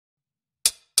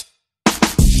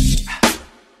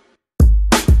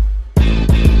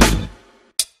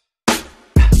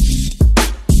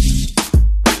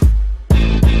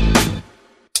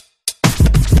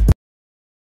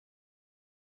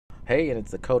Hey, and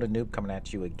it's the Coda Noob coming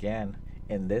at you again.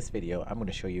 In this video, I'm going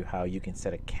to show you how you can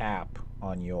set a cap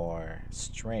on your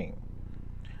string.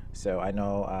 So I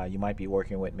know you might be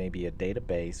working with maybe a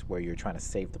database where you're trying to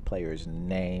save the player's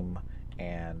name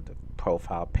and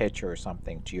profile picture or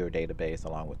something to your database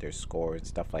along with their score and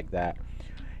stuff like that.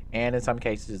 And in some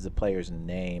cases, the player's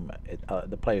name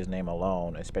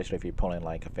alone, especially if you're pulling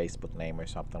like a Facebook name or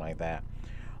something like that,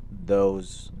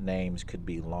 those names could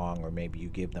be long, or maybe you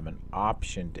give them an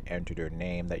option to enter their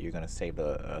name that you're going to save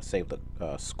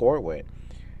the score with,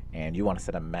 and you want to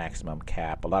set a maximum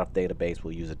cap. A lot of database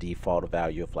will use a default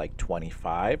value of like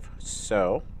 25.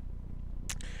 So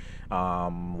what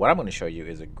I'm going to show you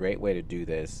is a great way to do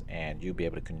this, and you'll be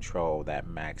able to control that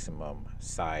maximum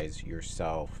size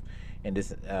yourself. In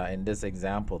this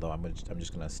example, though, I'm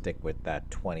just going to stick with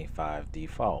that 25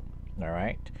 default. All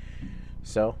right.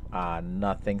 So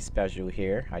nothing special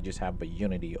here. I just have a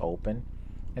Unity open,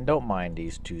 and don't mind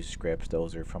these two scripts.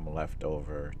 Those are from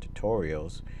leftover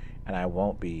tutorials, and I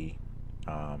won't be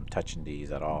touching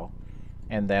these at all.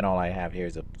 And then all I have here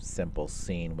is a simple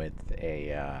scene with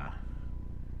a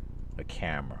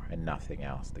camera and nothing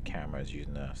else. The camera is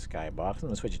using a skybox. I'm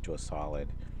gonna switch it to a solid,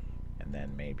 and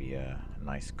then maybe a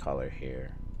nice color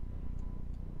here,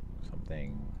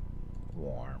 something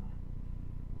warm.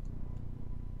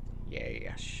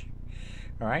 Yes.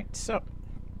 Alright, so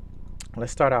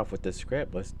let's start off with the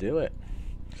script. Let's do it.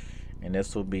 And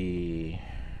this will be,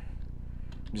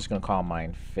 I'm just going to call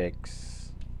mine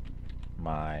fix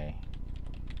my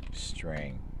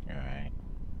string. Alright.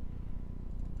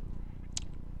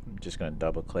 I'm just going to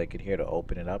double click it here to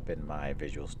open it up in my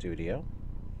Visual Studio.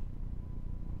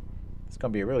 It's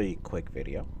going to be a really quick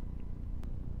video.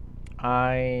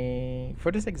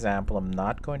 For this example, I'm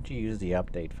not going to use the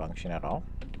update function at all.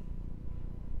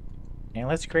 And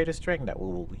let's create a string that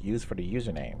we'll use for the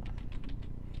username.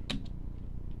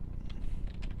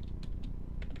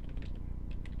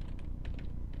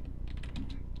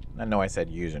 I know I said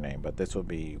username, but this will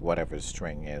be whatever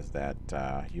string is that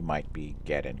you might be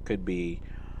getting. Could be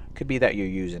that you're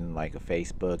using like a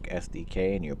Facebook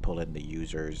SDK and you're pulling the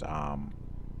user's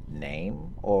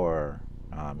name, or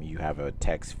you have a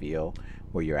text field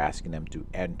where you're asking them to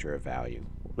enter a value.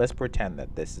 Let's pretend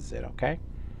that this is it, okay?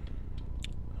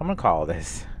 I'm gonna call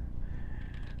this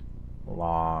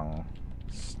long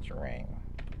string.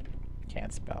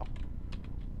 Can't spell.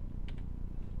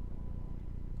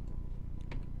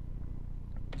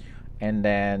 And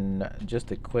then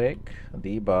just a quick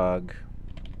debug.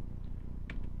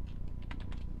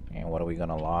 And what are we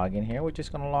gonna log in here? We're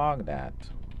just gonna log that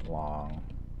long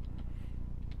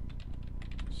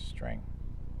string.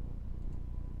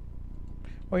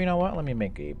 Well, you know what? Let me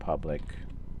make a public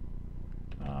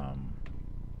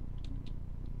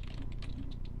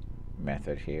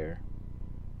method here.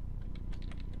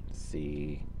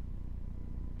 C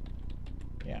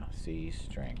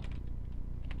string,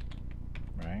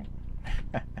 right?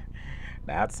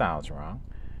 That sounds wrong.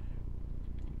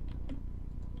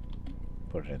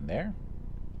 Put it in there,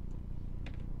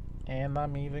 and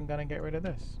I'm even gonna get rid of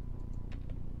this.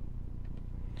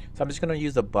 So I'm just gonna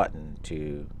use a button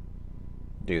to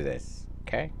do this.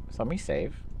 Okay, so let me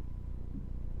save.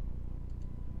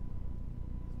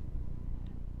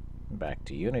 Back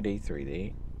to Unity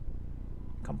 3D.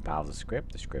 Compile the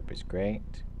script. The script is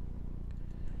great.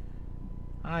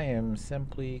 I am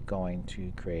simply going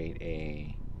to create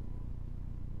a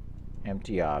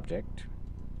empty object.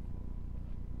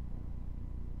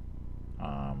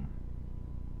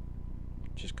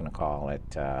 Just gonna call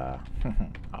it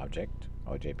object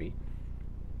obj,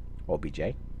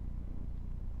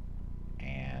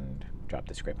 and drop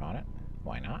the script on it.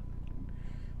 Why not?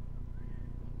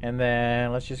 And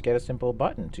then let's just get a simple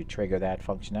button to trigger that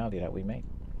functionality that we made.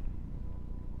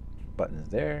 Button's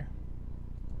there.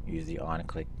 Use the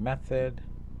onClick method.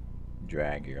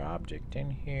 Drag your object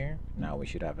in here. Now we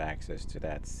should have access to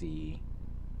that C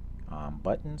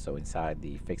button. So inside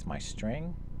the fix my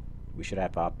string, we should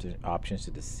have options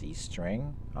to the C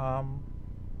string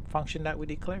function that we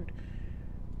declared,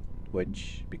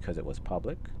 which, because it was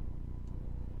public.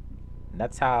 And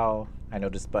that's how I know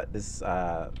this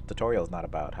tutorial is not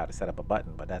about how to set up a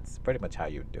button, but that's pretty much how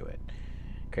you do it.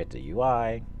 Create the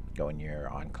UI, go in your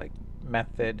onClick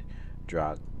method,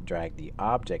 drag the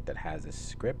object that has a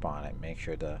script on it, make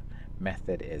sure the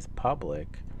method is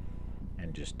public,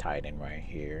 and just tie it in right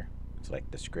here. Select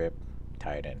the script,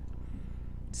 tie it in.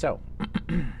 So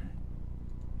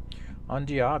on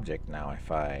the object now, if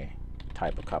I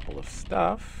type a couple of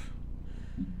stuff,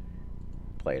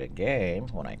 play the game,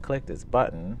 when I click this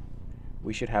button,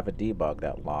 we should have a debug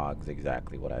that logs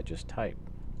exactly what I just typed.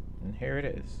 And here it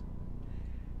is.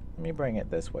 Let me bring it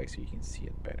this way so you can see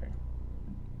it better.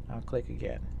 I'll click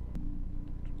again.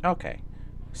 Okay,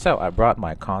 so I brought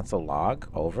my console log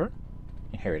over.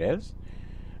 Here it is.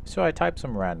 So I type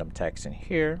some random text in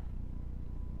here.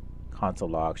 Console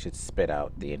log should spit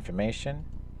out the information.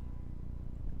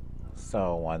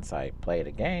 So once I play the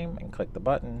game and click the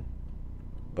button,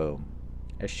 boom,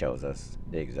 it shows us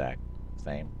the exact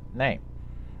same name.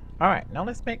 Alright, now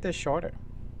let's make this shorter.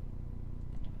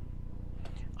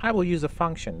 I will use a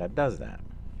function that does that.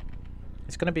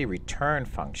 It's going to be return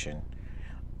function.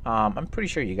 I'm pretty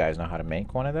sure you guys know how to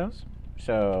make one of those.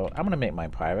 So I'm going to make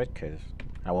mine private because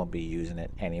I won't be using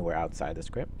it anywhere outside the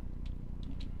script.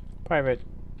 Private.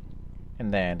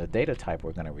 And then the data type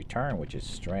we're going to return, which is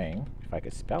string, if I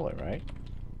could spell it right.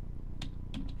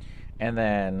 And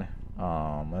then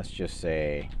let's just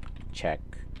say check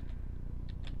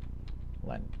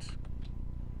length.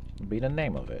 Be the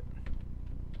name of it.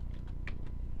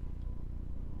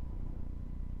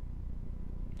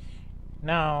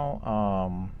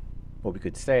 Now, what we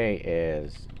could say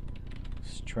is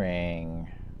string,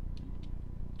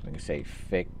 we can say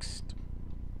fixed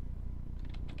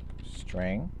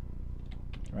string,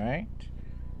 right?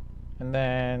 And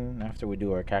then after we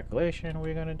do our calculation,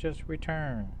 we're going to just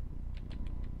return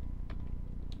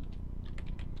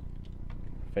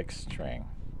fixed string.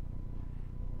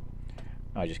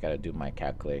 I just got to do my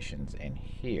calculations in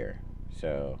here.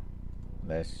 So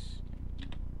this,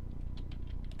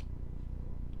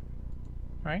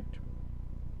 right?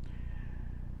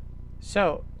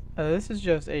 So this is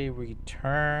just a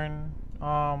return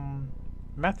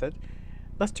method.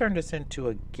 Let's turn this into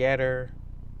a getter.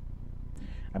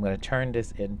 I'm going to turn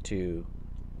this into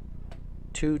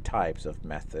two types of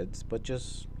methods, but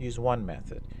just use one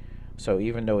method. So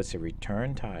even though it's a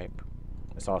return type,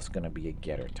 it's also going to be a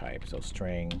getter type. So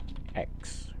string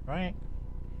x, right?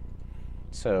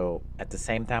 So at the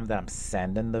same time that I'm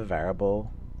sending the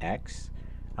variable x,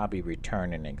 I'll be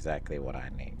returning exactly what I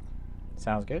need.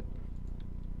 Sounds good?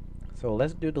 So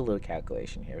let's do the little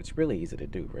calculation here. It's really easy to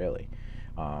do, really.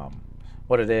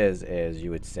 What it is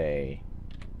you would say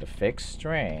the fixed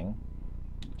string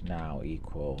now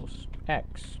equals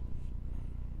x.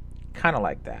 Kind of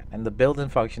like that. And the built-in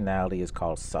functionality is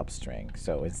called substring.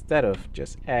 So instead of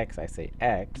just x, I say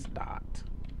x dot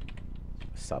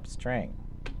substring.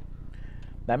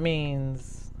 That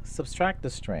means subtract the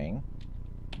string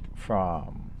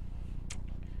from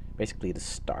basically the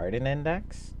starting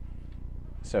index.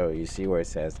 So you see where it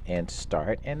says int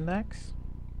start index.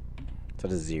 So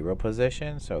the 0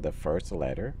 position, so the first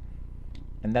letter.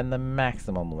 And then the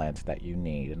maximum length that you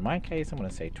need. In my case, I'm going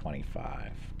to say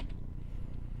 25.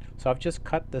 So I've just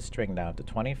cut the string down to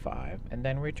 25 and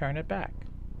then return it back.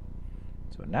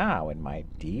 So now in my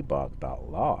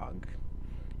debug.log,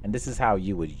 and this is how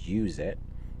you would use it,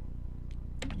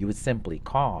 you would simply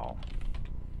call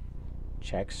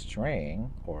check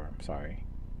string, or I'm sorry,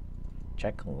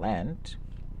 check length,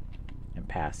 and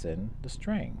pass in the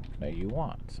string that you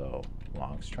want. So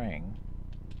long string,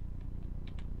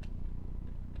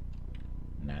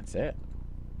 and that's it.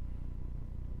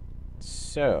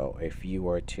 So if you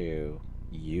were to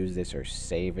use this or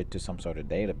save it to some sort of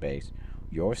database,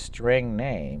 your string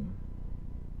name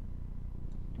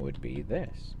would be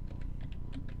this.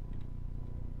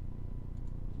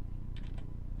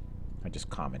 I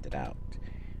just commented out.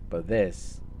 But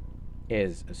this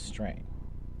is a string.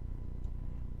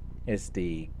 It's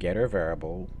the getter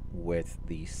variable with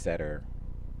the setter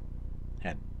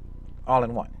and all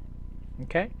in one.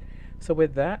 Okay? So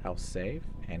with that, I'll save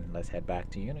and let's head back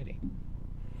to Unity.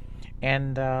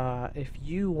 And if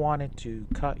you wanted to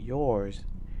cut yours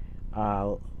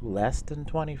less than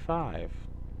 25,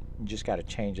 you just got to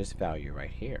change this value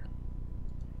right here.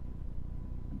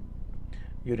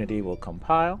 Unity will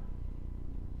compile.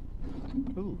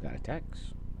 Ooh, got a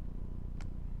text.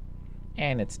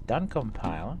 And it's done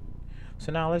compiling.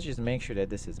 So now let's just make sure that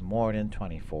this is more than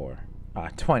 25.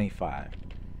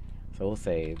 So we'll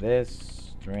say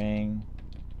this string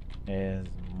is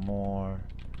more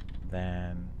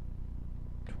than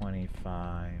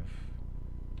 25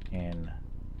 in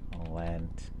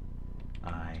length.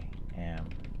 I am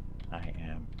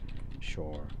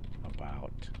sure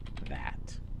about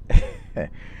that.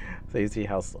 So you see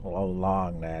how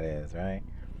long that is, right?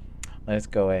 Let's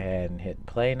go ahead and hit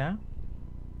play now.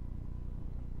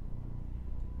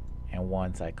 And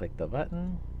once I click the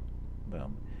button,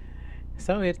 boom.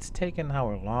 So it's taken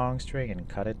our long string and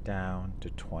cut it down to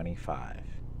 25.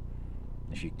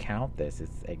 If you count this,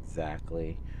 it's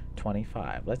exactly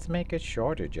 25. Let's make it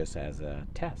shorter just as a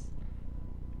test.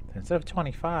 Instead of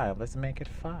 25, let's make it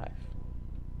 5.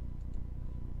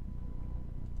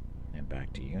 And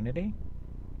back to Unity.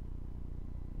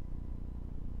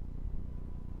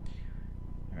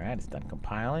 Alright, it's done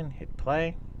compiling. Hit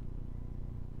play.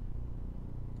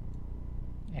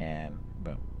 And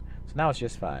boom. So now it's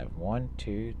just 5. 1,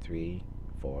 2, 3,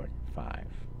 4, 5.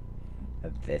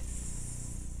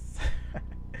 This.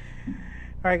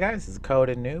 Alright guys, this is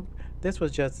CodeNoob. This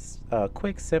was just a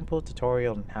quick, simple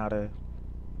tutorial on how to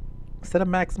set a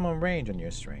maximum range on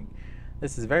your string.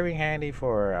 This is very handy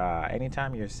for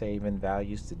anytime you're saving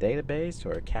values to database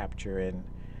or capturing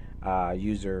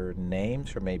user names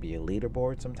for maybe a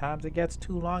leaderboard. Sometimes it gets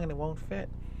too long and it won't fit.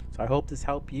 So I hope this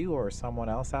helped you or someone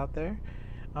else out there.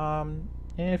 And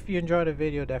if you enjoyed the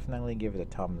video, definitely give it a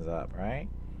thumbs up, right?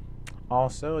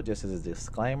 Also, just as a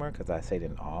disclaimer, because I say it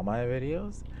in all my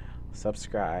videos,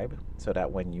 subscribe so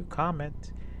that when you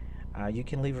comment, you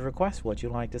can leave a request what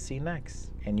you'd like to see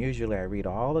next. And usually I read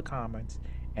all the comments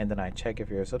and then I check if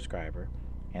you're a subscriber,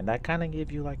 and that kind of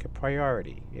gives you like a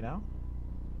priority, you know?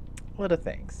 Little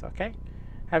things, okay?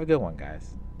 Have a good one,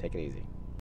 guys. Take it easy.